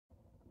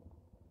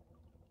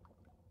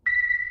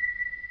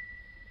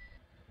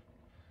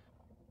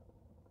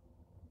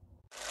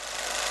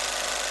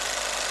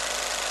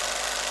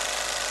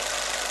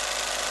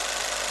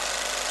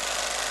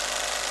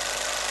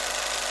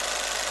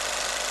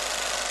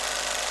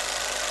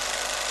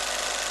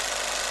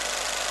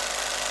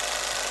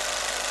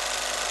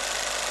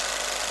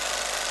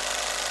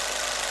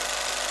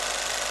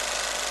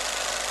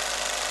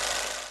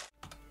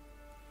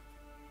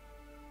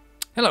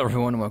Hello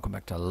everyone and welcome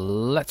back to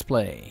Let's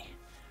Play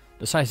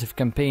Decisive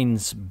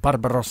Campaigns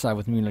Barbarossa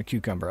with Mueller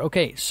Cucumber.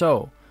 Okay,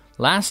 so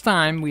last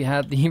time we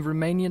had the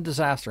Romanian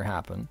disaster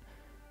happen.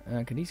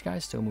 Can these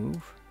guys still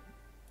move?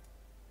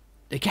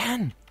 They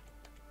can!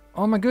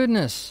 Oh my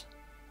goodness!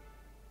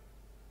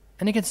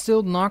 And they can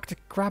still knock the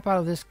crap out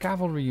of this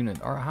cavalry unit.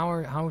 Or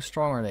how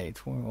strong are they?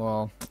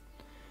 Well,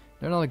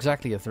 they're not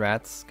exactly a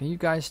threat. Can you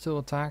guys still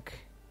attack?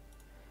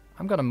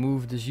 I'm gonna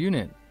move this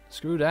unit.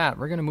 Screw that,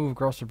 we're gonna move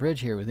across the bridge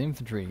here with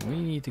infantry. We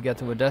need to get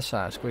to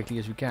Odessa as quickly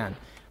as we can.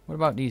 What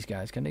about these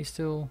guys? Can they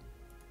still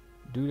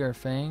do their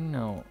thing?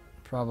 No,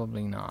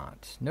 probably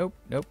not. Nope.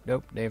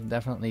 They've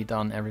definitely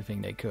done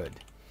everything they could.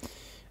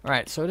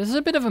 Alright, so this is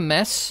a bit of a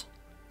mess.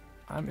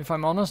 If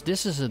I'm honest,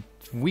 this is a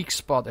weak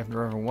spot if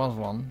there ever was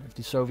one. If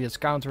the Soviets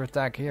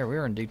counterattack here,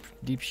 we're in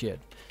deep shit.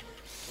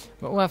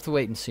 But we'll have to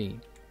wait and see.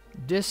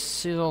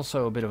 This is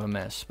also a bit of a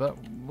mess, but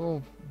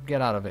we'll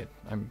get out of it,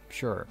 I'm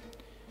sure.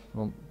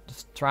 We'll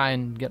just try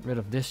and get rid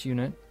of this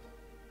unit,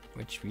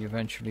 which we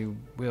eventually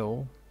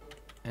will,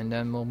 and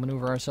then we'll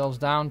maneuver ourselves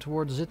down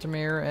towards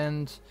Zitomir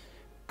and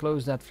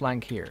close that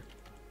flank here.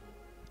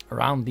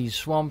 Around these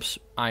swamps,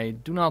 I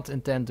do not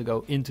intend to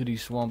go into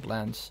these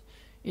swamplands.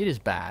 It is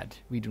bad.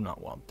 We do not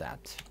want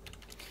that.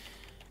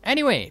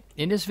 Anyway,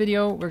 in this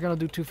video we're going to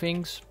do two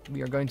things.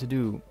 We are going to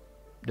do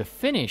the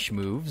Finnish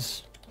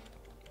moves.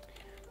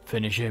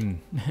 Finish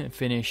him.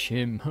 Finish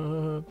him.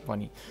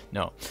 Funny.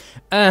 No.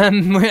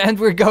 And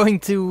we're going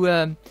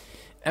to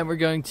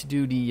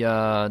do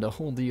the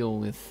whole deal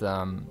with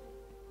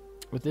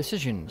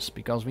decisions,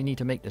 because we need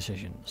to make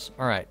decisions.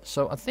 All right.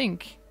 So I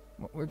think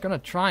what we're going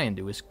to try and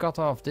do is cut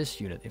off this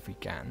unit if we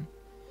can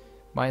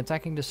by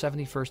attacking the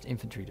 71st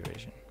Infantry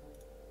Division.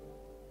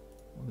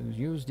 We'll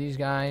use these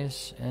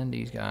guys and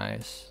these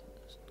guys.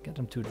 Get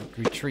them to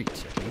retreat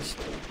at least.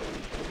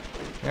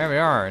 There we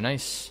are.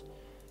 Nice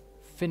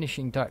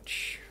finishing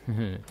touch.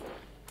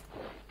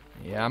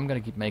 Yeah, I'm gonna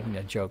keep making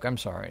that joke. I'm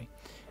sorry.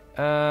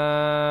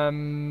 I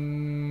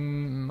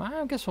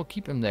guess we'll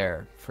keep him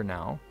there for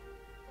now.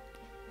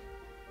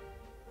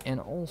 And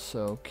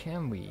also,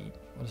 can we...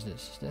 What is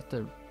this? Is that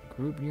the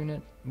group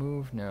unit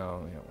move?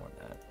 No, we don't want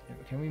that.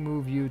 Can we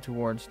move you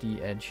towards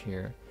the edge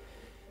here?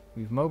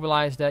 We've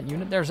mobilized that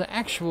unit. There's an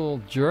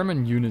actual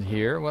German unit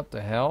here. What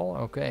the hell?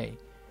 Okay.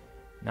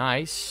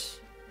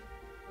 Nice.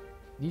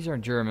 These are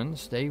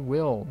Germans. They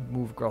will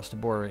move across the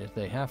border if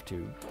they have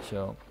to.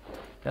 So,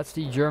 that's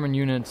the German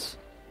units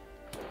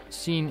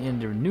seen in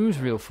the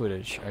newsreel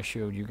footage I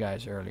showed you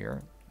guys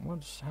earlier.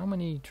 How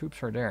many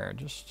troops are there?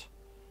 Just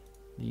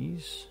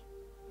these?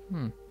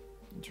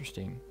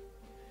 Interesting.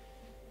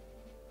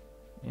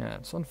 Yeah,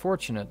 it's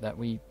unfortunate that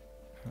we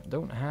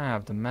don't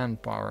have the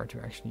manpower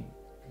to actually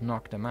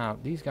knock them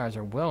out. These guys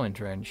are well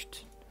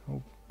entrenched.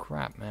 Oh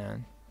crap,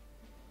 man.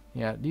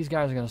 Yeah, these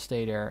guys are gonna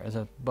stay there as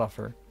a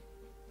buffer.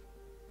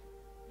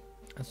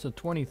 That's the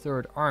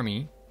 23rd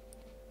Army.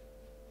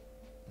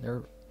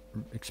 Their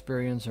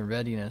experience and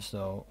readiness,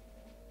 though,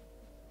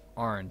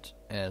 aren't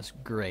as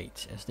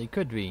great as they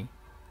could be.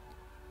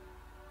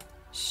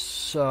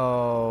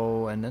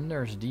 So, and then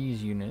there's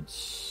these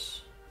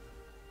units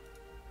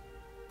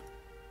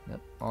that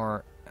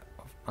are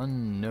of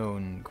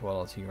unknown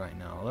quality right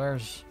now.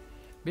 There's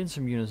been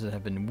some units that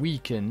have been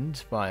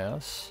weakened by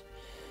us.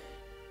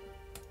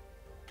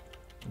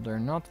 They're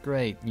not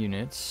great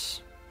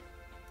units.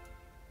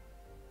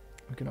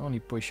 We can only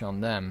push on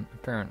them,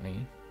 apparently.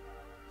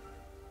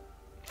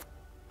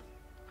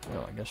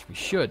 Well, I guess we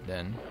should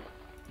then.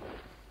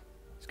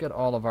 Let's get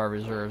all of our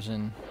reserves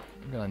in.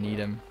 We're gonna need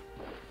them.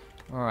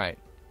 Alright.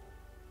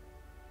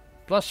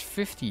 Plus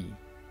 50.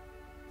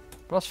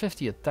 Plus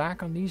 50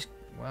 attack on these.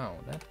 Wow,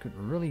 that could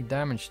really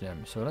damage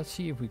them. So let's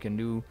see if we can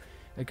do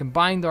a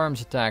combined arms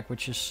attack,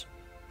 which is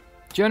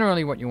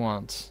generally what you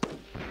want.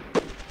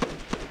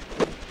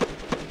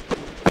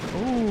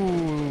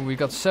 Ooh, we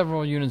got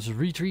several units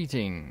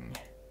retreating.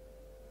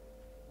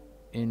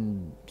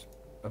 In,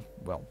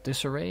 well,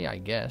 disarray, I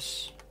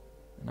guess.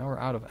 Now we're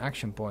out of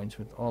action points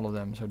with all of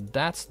them. So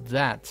that's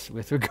that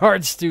with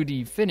regards to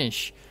the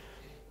Finnish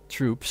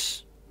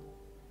troops.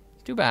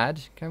 It's too bad.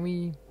 Can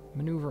we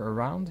maneuver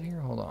around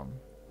here? Hold on.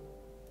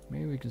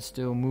 Maybe we can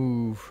still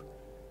move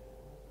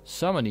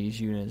some of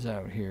these units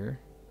out here.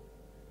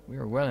 We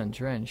are well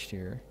entrenched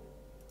here.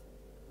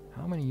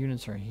 How many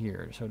units are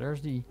here? So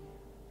there's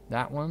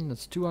that one.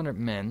 That's 200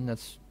 men.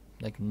 That's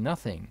like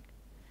nothing.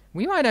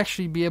 We might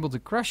actually be able to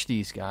crush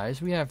these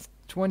guys. We have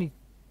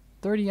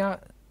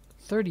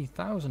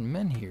 30,000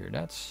 men here.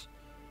 That's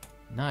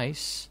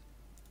nice.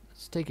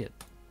 Let's take it.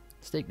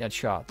 Let's take that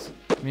shot.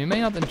 I mean, we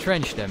may not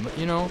entrench them, but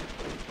you know,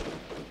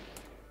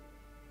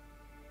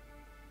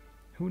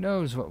 who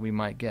knows what we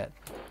might get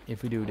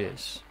if we do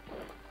this.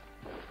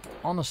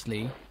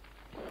 Honestly,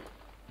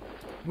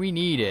 we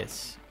need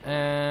it.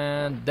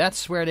 And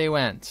that's where they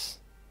went.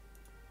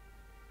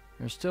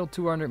 There's still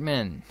 200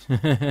 men.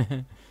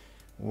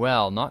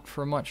 Well, not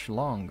for much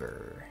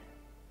longer.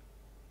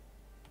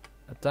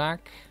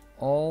 Attack.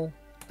 All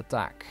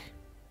attack.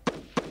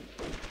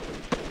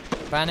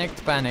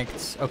 Panicked.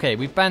 Okay,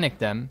 we panicked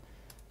them.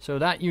 So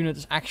that unit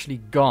is actually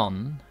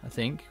gone, I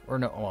think. Or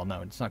no, well,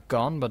 no, it's not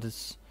gone, but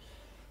it's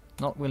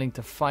not willing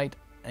to fight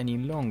any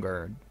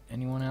longer.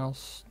 Anyone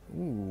else?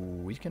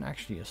 Ooh, we can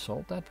actually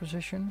assault that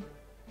position.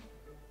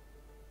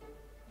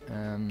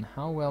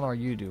 How well are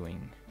you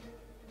doing?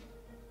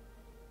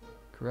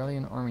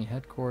 Karelian Army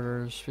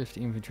Headquarters, 5th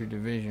Infantry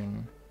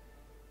Division.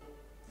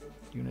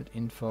 Unit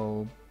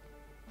info.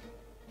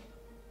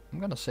 I'm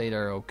gonna say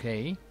they're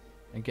okay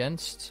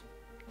against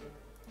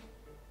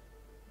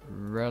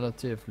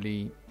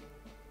relatively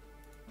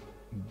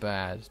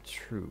bad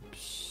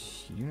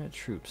troops. Unit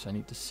troops, I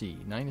need to see.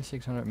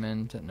 9,600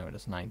 men. No,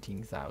 that's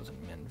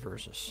 19,000 men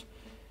versus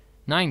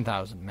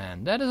 9,000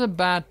 men. That is a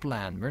bad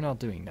plan. We're not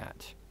doing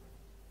that.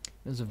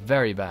 That's a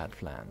very bad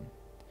plan.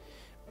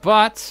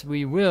 But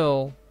we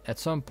will, at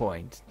some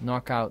point,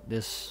 knock out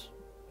this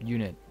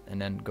unit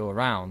and then go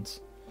around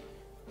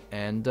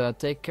and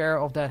take care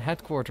of that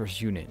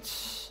headquarters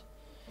units,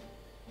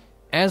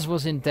 as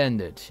was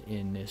intended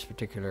in this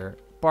particular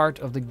part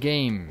of the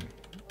game.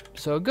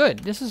 So good.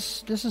 This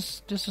is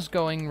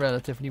going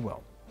relatively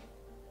well.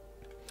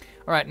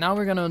 All right, now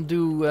we're gonna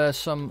do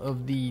some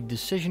of the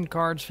decision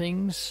cards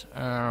things.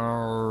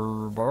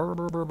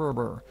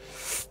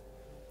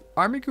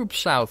 Army Group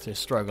South is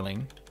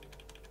struggling.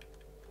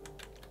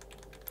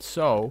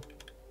 So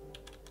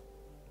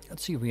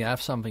let's see if we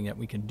have something that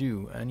we can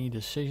do. Any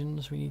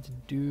decisions we need to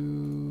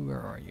do? Where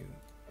are you?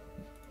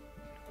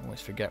 I always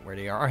forget where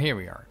they are. Oh, here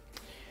we are.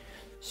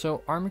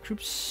 So Army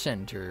Group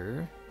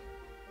Center.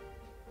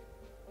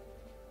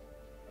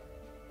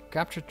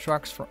 Capture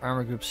trucks for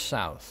Army Group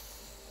South.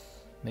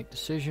 Make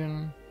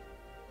decision.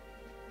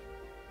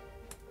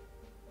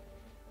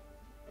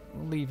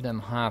 We'll leave them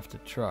half the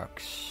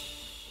trucks.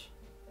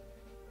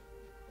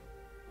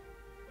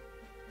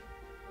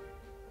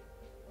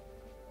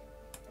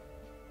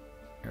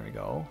 There we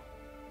go.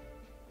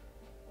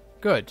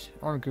 Good.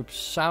 Army Group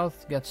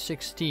South gets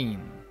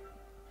 16.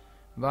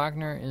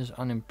 Wagner is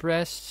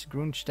unimpressed.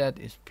 Grunstedt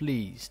is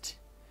pleased.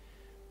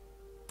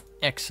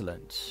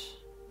 Excellent.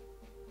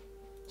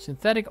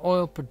 Synthetic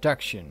oil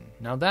production.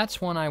 Now that's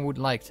one I would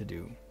like to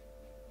do.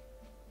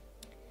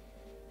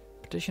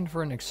 Petition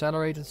for an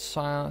accelerated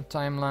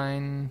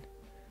timeline.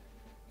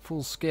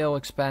 Full scale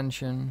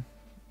expansion.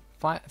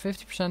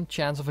 50%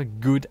 chance of a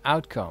good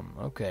outcome.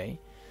 Okay.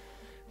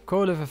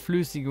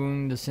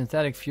 Kohleverflüssigung, the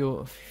synthetic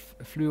fuel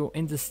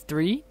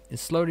industry, is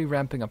slowly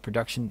ramping up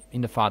production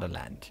in the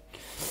fatherland.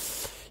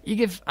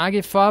 AG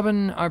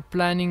Farben are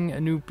planning a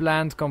new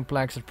plant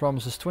complex that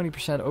promises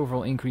 20%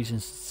 overall increase in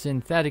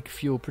synthetic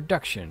fuel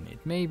production.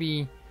 It may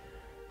be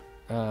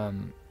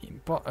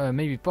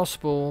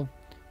possible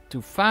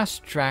to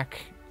fast-track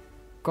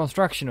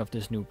construction of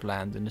this new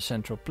plant in the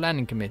Central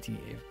Planning Committee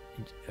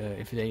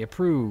if they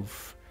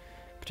approve.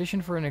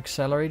 Petition for an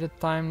accelerated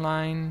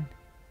timeline.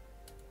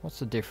 What's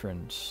the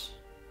difference?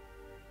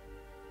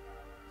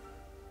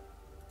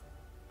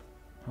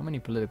 How many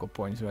political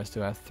points do I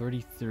still have?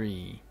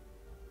 33.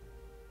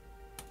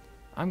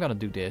 I'm gonna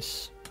do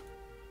this.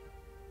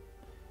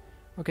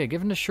 Okay,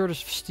 given the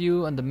shortage of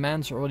steel and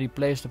demands already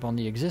placed upon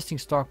the existing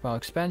stockpile,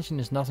 expansion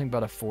is nothing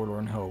but a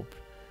forlorn hope.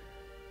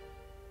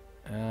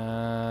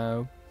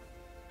 Okay,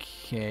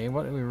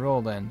 what do we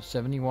roll then?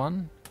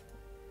 71?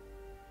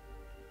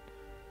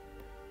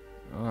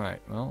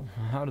 Alright, well,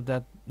 how did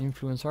that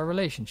influence our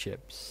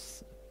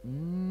relationships?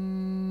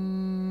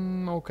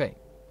 Okay.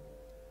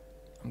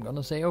 I'm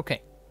gonna say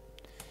okay.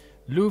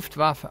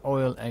 Luftwaffe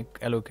oil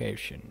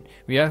allocation.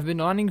 We have been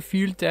running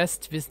field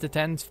tests with the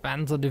 10th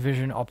Panzer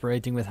Division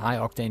operating with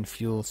high-octane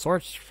fuel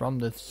sourced from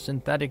the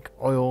synthetic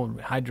oil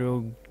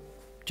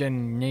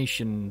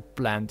hydrogenation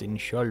plant in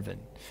Scholven.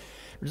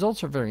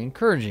 Results are very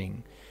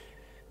encouraging.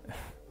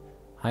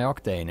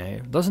 High-octane, eh?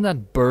 Doesn't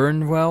that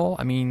burn well?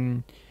 I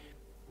mean...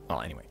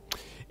 Well, anyway.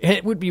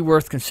 It would be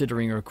worth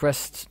considering a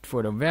request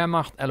for the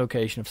Wehrmacht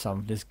allocation of some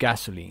of this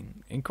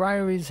gasoline.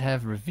 Inquiries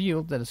have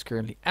revealed that it's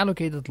currently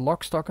allocated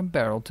lock, stock and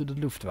barrel to the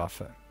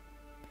Luftwaffe.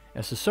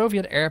 As the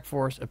Soviet Air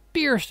Force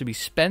appears to be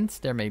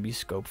spent, there may be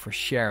scope for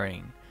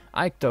sharing.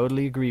 I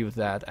totally agree with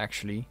that,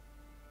 actually.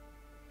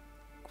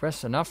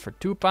 Request enough for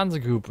 2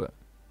 Panzergruppen.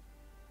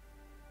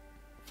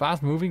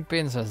 Fast moving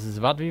pincers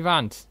is what we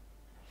want.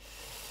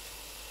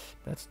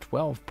 That's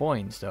 12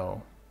 points,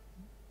 though.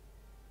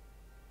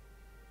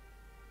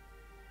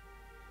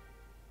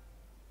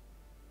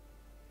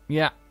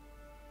 Yeah,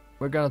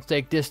 we're gonna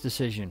take this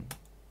decision.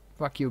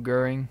 Fuck you,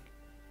 Goering.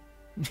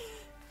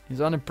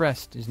 He's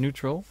unimpressed. He's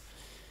neutral.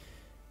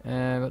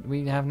 But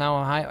we have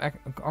now a high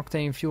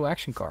octane fuel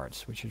action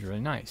cards, which is really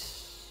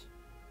nice.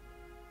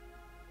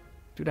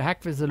 To the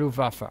heck with the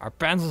Luftwaffe. Our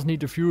panzers need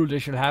the fuel, they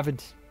should have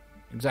it.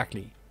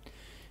 Exactly.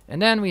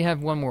 And then we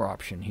have one more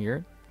option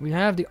here. We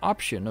have the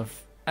option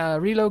of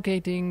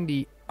relocating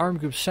the Army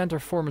Group Center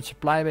forward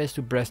supply base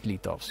to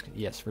Brest-Litovsk.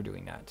 Yes, we're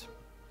doing that.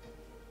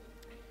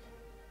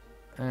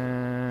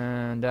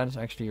 And that is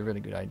actually a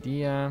really good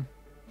idea.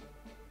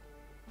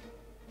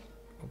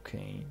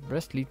 Okay,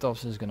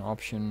 Brest-Litovsk is an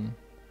option.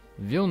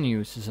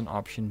 Vilnius is an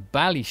option.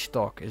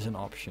 Bialystok is an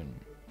option.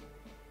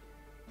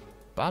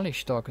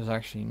 Bialystok is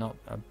actually not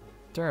a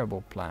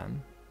terrible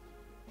plan.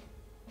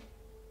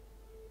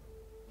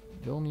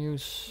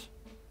 Vilnius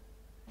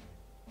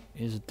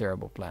is a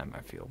terrible plan,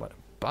 I feel. But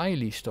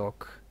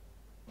Bialystok...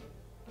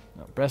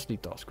 No,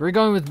 Brest-Litovsk. We're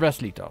going with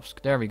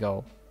Brest-Litovsk. There we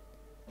go.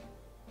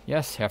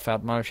 Yes, Herr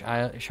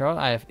Feldmarschall,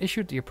 I have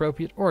issued the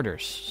appropriate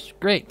orders.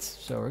 Great.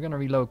 So we're going to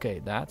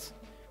relocate that.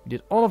 We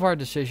did all of our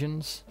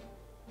decisions.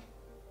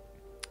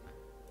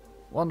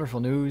 Wonderful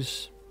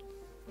news.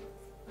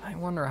 I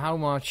wonder how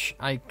much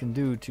I can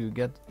do to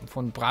get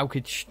von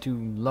Braukic to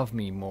love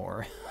me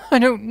more. I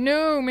don't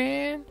know,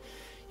 man.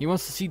 He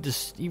wants to see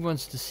this. He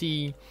wants to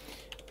see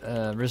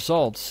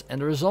results,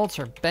 and the results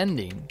are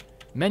pending.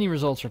 Many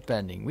results are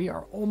pending. We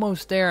are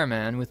almost there,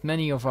 man, with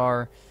many of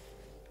our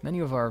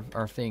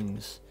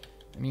things.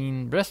 I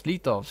mean,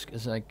 Brest-Litovsk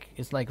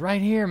is like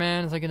right here,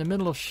 man. It's like in the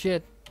middle of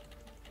shit,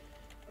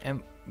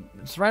 and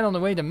it's right on the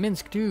way to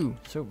Minsk too.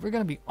 So we're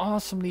gonna be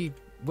awesomely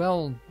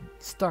well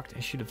stuck. I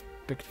should have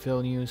picked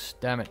Vilnius.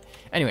 Damn it.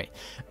 Anyway,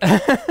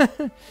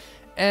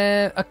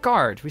 a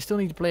card. We still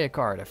need to play a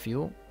card, I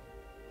feel.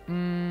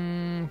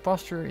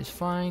 Posture is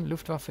fine.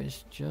 Luftwaffe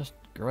is just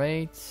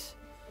great.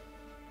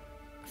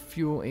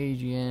 Fuel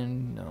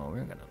AGN. No, we're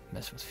gonna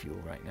mess with fuel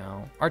right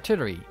now.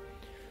 Artillery.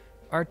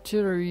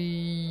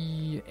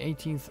 Artillery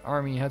 18th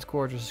Army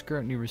Headquarters is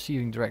currently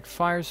receiving direct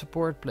fire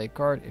support. Play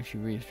card if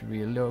you wish to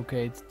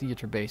relocate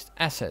theater-based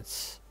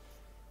assets.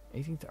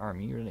 18th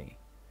Army, really?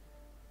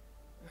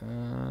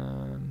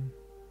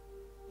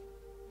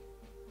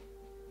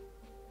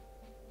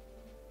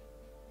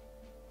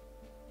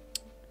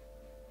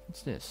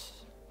 What's this?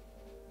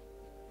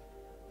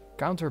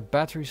 Counter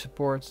battery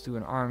supports to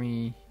an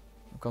army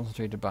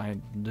concentrated by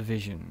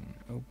division.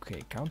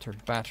 Okay, counter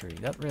battery.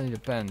 That really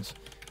depends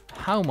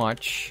how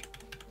much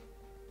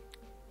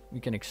we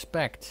can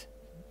expect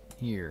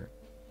here.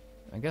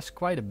 I guess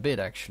quite a bit,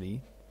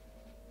 actually.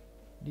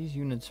 These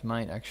units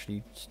might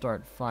actually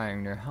start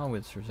firing their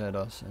howitzers at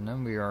us, and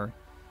then we are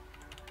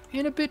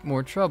in a bit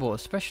more trouble,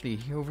 especially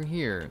over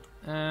here.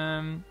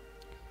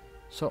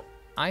 So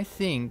I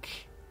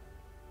think...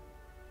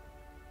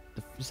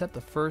 Is that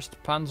the first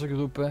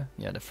Panzergruppe?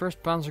 Yeah, the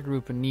first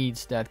Panzergruppe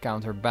needs that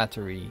counter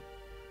battery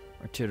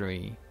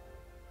artillery.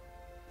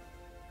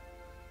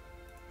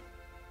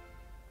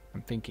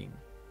 I'm thinking.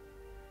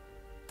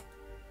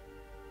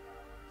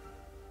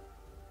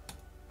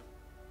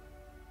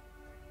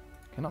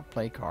 Cannot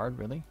play card,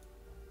 really?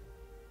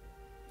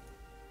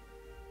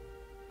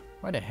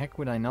 Why the heck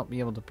would I not be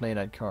able to play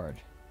that card?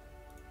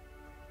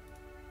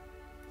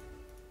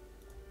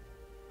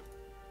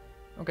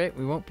 Okay,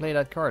 we won't play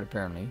that card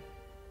apparently.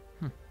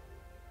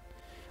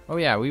 Oh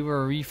yeah, we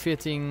were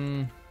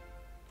refitting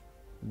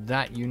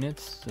that unit,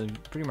 so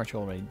pretty much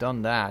already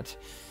done that.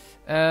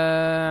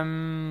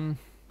 Let's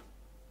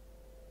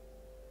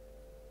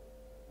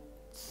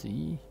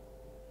see.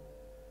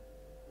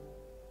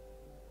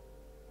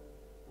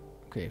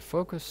 Okay,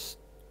 focus.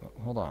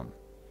 Hold on.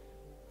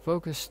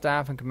 Focus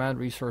staff and command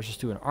resources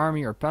to an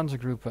army or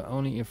Panzergruppe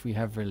only if we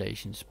have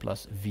relations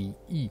plus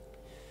VE.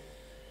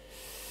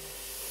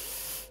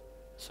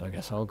 So I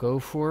guess I'll go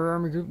for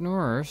Army Group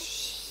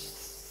North.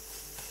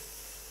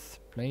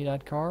 Play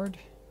that card.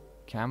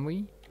 Can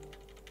we?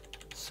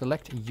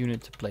 Select a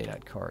unit to play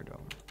that card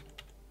on.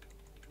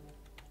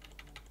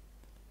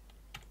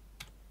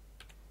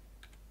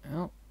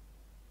 Well,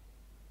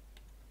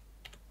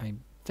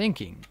 I'm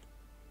thinking.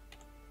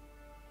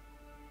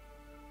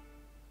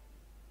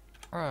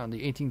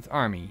 The 18th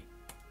Army.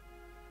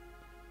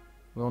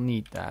 We'll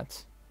need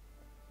that.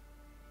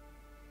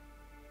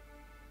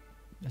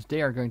 As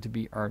they are going to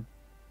be our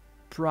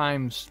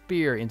prime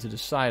spear into the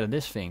side of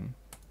this thing.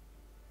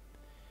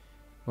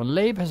 Von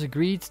Leeb has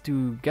agreed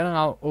to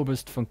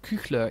Generaloberst von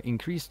Küchler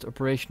increased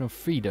operational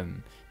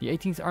freedom. The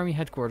 18th Army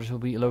headquarters will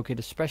be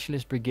allocated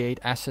specialist brigade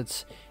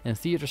assets and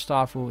theater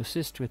staff will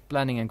assist with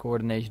planning and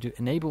coordination to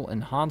enable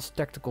enhanced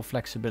tactical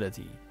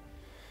flexibility.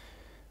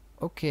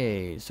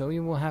 Okay, so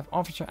you will have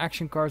officer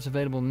action cards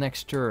available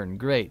next turn.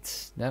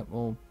 Great, that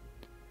will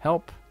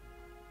help.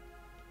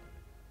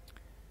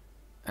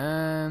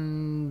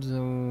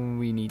 And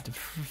we need to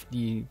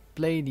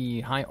play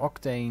the high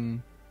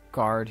octane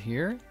card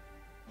here.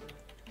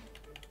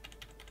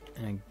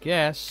 And I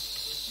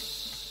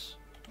guess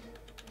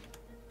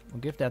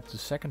we'll give that to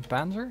 2nd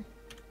Panzer,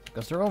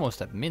 because they're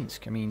almost at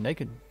Minsk. I mean, they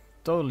could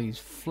totally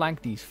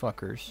flank these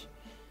fuckers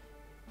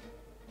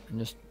and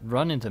just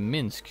run into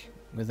Minsk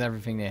with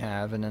everything they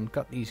have and then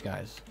cut these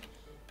guys.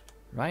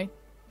 Right?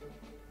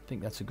 I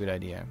think that's a good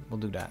idea. We'll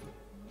do that.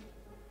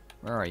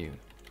 Where are you?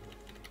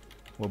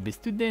 Wo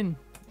bist du denn?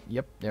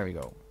 Yep, there we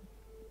go.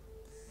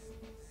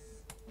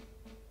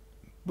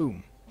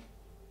 Boom.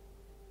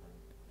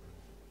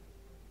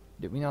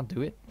 Did we not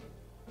do it?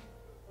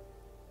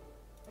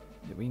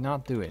 Did we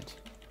not do it?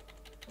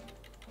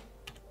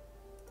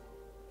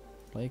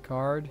 Play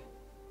card.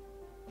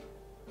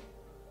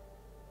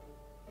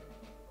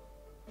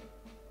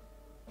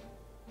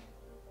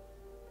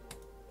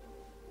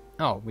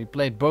 Oh, we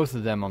played both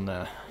of them on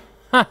the...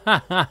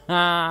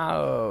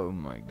 Oh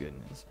my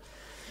goodness.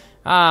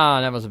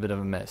 Ah, that was a bit of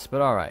a mess,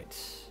 but alright.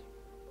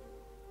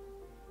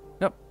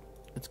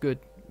 It's good.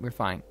 We're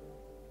fine.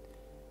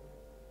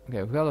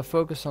 Okay, we've got to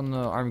focus on the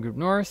Army Group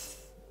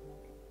North.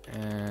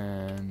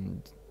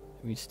 And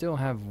we still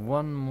have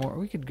one more.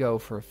 We could go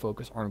for a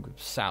focus Army Group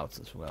South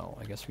as well.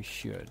 I guess we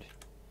should.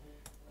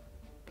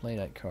 Play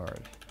that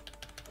card.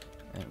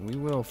 And we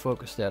will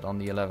focus that on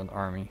the 11th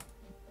Army.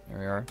 There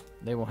we are.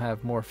 They will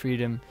have more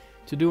freedom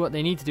to do what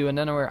they need to do. And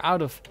then we're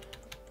out of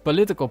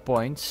political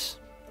points.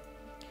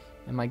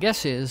 And my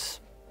guess is...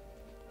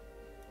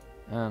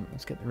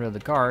 let's get rid of the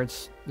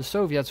cards. The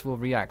Soviets will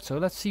react. So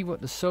let's see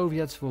what the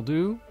Soviets will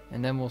do.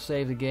 And then we'll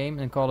save the game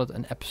and call it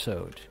an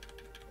episode.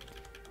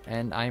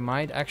 And I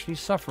might actually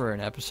suffer an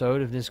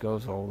episode if this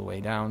goes all the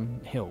way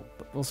downhill.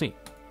 But we'll see.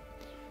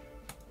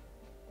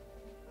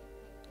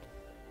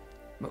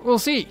 But we'll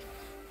see.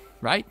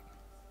 Right?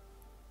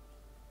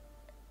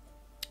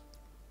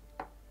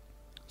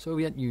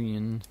 Soviet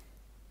Union.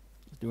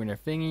 Doing their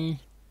thingy.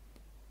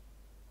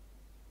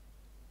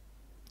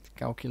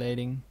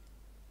 Calculating.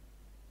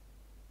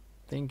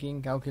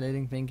 Thinking,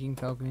 calculating, thinking,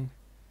 calculating.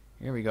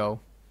 Here we go.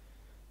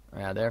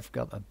 Yeah, they've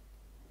got a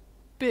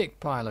big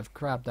pile of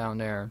crap down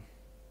there.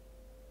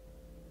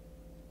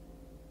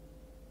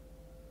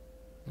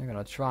 They're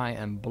gonna try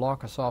and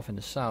block us off in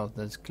the south,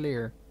 that's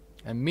clear.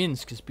 And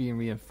Minsk is being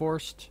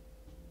reinforced.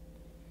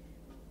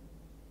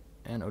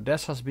 And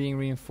Odessa's being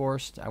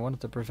reinforced. I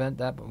wanted to prevent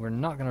that, but we're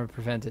not gonna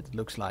prevent it, it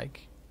looks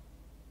like.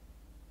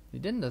 They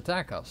didn't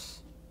attack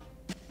us.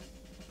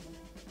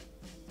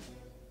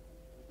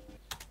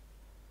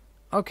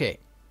 Okay.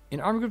 In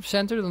Army Group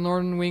Center, the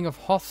northern wing of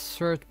Hoth's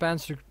 3rd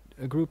Panzer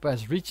Group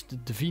has reached the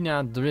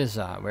Dvina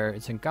Driza, where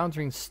it's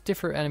encountering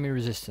stiffer enemy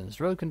resistance.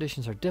 Road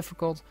conditions are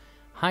difficult.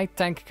 High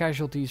tank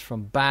casualties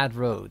from bad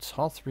roads.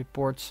 Hoth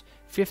reports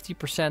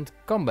 50%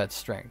 combat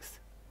strength.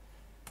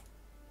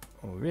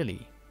 Oh,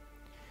 really?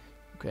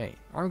 Okay.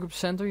 Army Group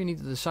Center, you need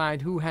to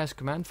decide who has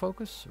command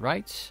focus.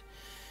 Right.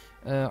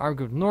 Army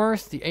Group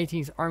North, the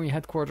 18th Army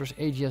Headquarters,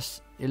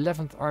 AGS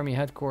 11th Army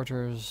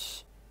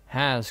Headquarters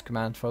has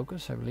command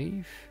focus, I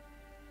believe.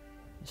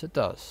 Yes, it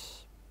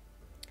does.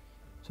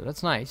 So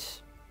that's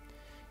nice.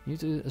 You need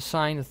to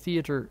assign a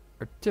theater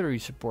artillery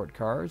support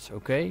cards.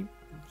 Okay.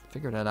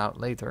 Figure that out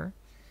later.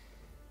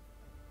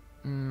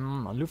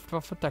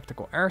 Luftwaffe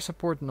tactical air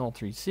support in all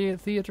 3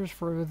 theaters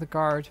for the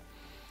card.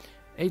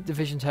 8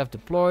 divisions have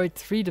deployed.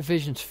 3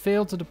 divisions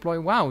failed to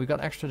deploy. Wow, we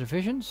got extra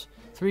divisions.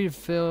 3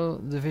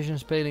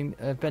 divisions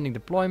pending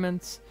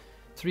deployment.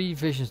 3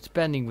 divisions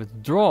pending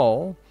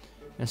withdrawal.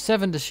 And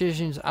 7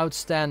 decisions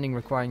outstanding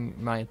requiring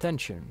my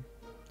attention.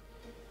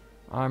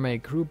 Army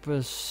Group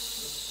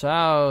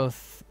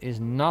South is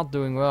not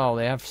doing well.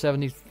 They have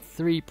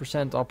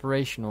 73%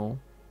 operational.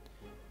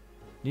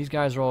 These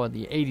guys are all at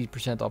the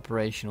 80%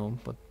 operational,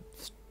 but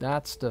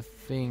that's the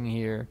thing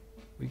here.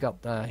 We got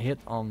a hit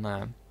on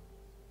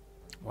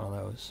one of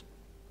those.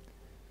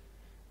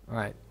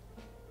 Alright.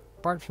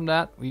 Apart from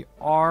that, we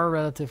are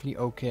relatively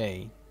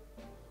okay.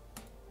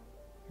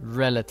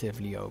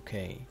 Relatively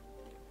okay.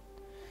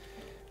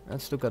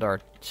 Let's look at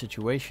our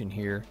situation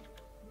here.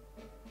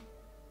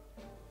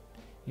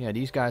 Yeah,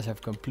 these guys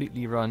have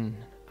completely run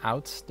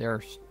out.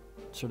 They're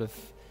sort of...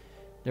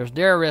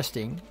 They're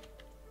resting.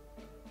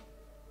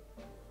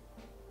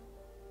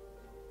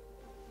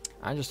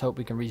 I just hope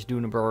we can reach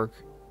Dunenburg.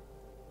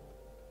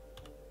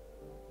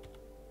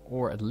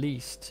 Or at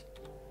least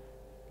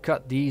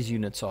cut these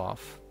units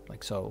off.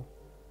 Like so.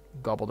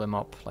 Gobble them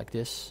up like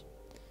this.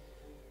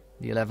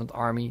 The 11th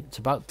Army. It's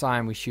about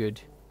time we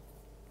should.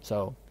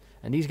 So.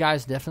 And these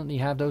guys definitely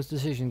have those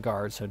decision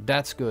cards. So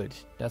that's good.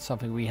 That's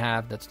something we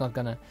have. That's not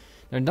gonna...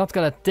 They're not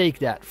gonna take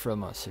that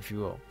from us, if you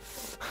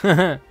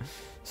will.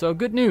 So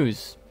good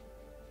news.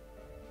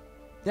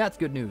 That's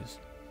good news.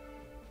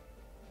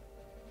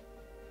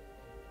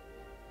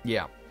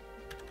 Yeah.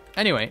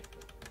 Anyway.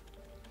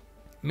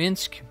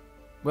 Minsk.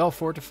 Well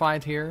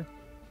fortified here.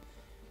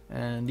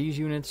 And these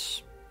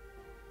units...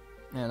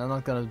 Yeah, they're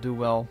not gonna do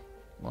well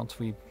once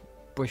we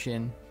push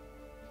in.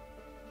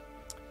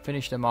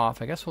 Finish them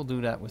off. I guess we'll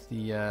do that with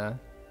the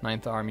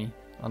 9th Army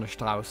under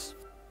Strauss.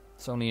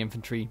 It's only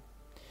infantry.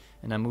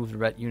 And then move the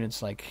red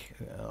units like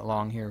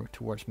along here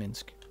towards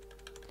Minsk.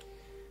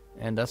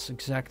 And that's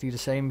exactly the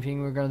same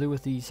thing we're gonna do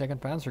with the 2nd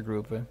Panzer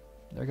Group.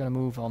 They're gonna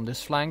move on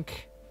this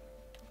flank.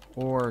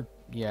 Or,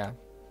 yeah,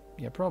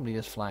 probably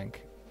this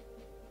flank.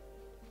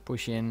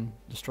 Push in,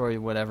 destroy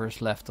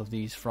whatever's left of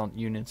these front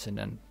units, and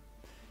then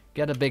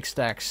get a big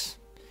stacks.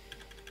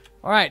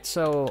 Alright,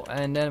 so,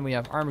 and then we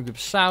have Army Group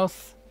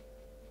South.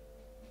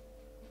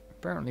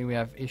 Apparently we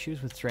have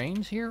issues with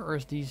trains here, or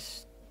is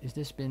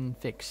this been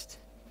fixed?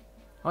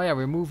 Oh yeah,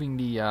 we're moving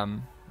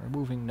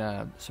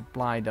the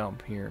supply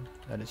dump here.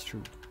 That is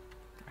true.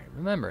 I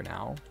remember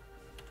now.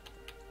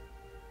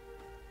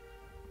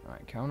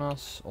 Alright,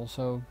 Kaunas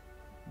also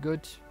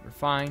good. We're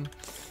fine.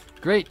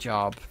 Great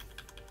job.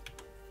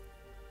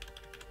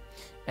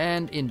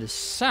 And in the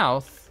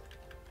south,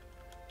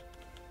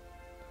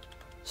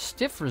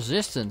 stiff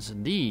resistance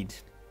indeed.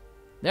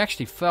 They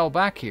actually fell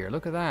back here.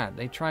 Look at that.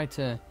 They're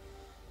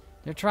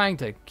trying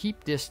to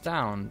keep this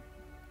down,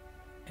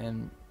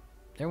 and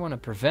they want to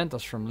prevent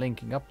us from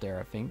linking up there,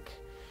 I think.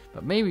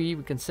 But maybe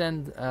we can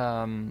send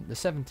the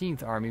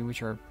 17th Army,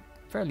 which are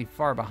fairly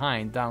far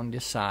behind, down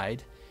this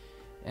side,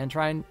 and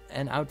try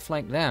and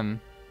outflank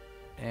them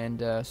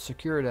and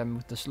secure them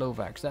with the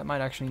Slovaks. That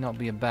might actually not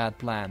be a bad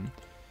plan.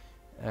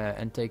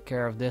 And take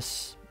care of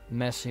this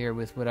mess here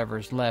with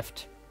whatever's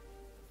left.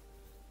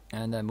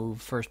 And then move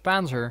 1st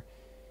Panzer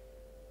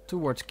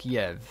towards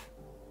Kiev,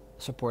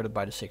 supported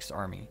by the 6th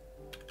Army.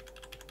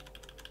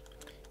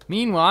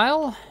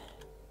 Meanwhile,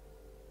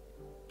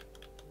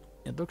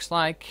 it looks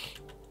like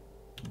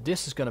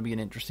this is going to be an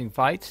interesting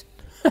fight.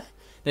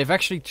 They've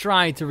actually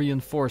tried to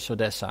reinforce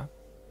Odessa.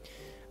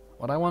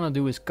 What I want to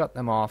do is cut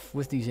them off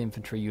with these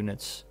infantry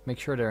units, make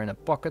sure they're in a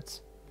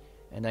pocket,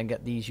 and then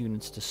get these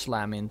units to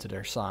slam into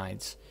their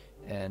sides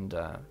and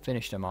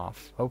finish them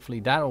off. Hopefully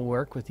that'll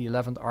work with the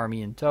 11th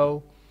Army in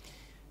tow.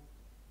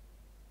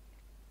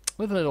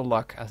 With a little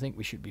luck, I think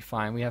we should be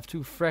fine. We have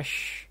 2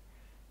 fresh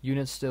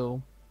units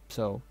still,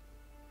 so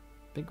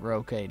I think we're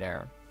okay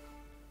there.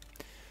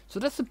 So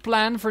that's the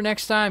plan for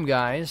next time,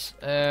 guys.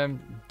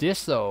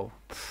 This, though,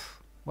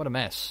 what a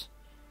mess.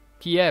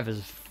 Kiev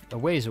is a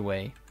ways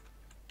away.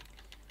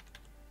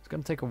 It's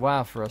going to take a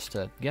while for us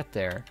to get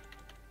there,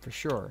 for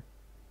sure.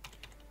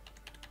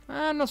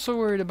 I'm not so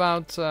worried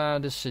about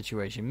this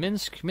situation.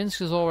 Minsk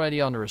is already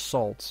under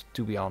assault,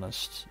 to be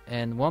honest.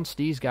 And once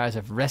these guys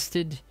have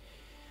rested,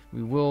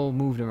 we will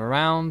move them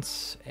around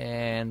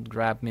and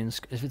grab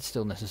Minsk if it's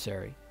still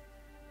necessary.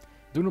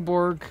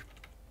 Duneburg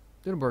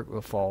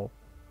will fall.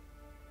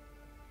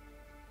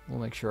 We'll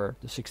make sure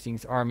the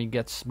 16th Army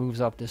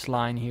moves up this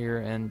line here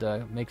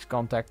and makes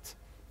contact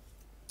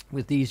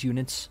with these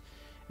units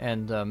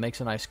and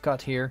makes a nice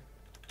cut here.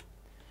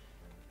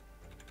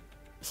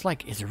 It's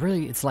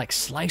like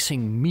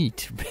slicing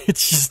meat.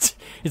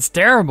 It's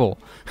terrible.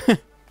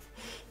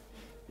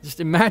 Just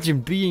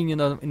imagine being in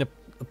a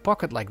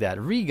pocket like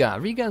that. Riga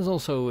is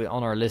also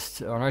on our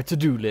list, on our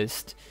to-do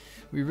list.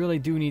 We really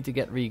do need to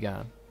get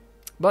Riga,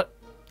 but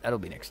that'll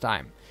be next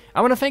time. I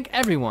want to thank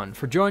everyone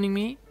for joining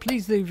me.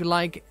 Please leave a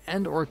like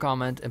and or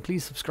comment, and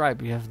please subscribe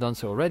if you have done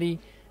so already.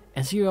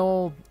 And see you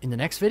all in the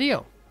next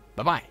video.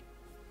 Bye bye.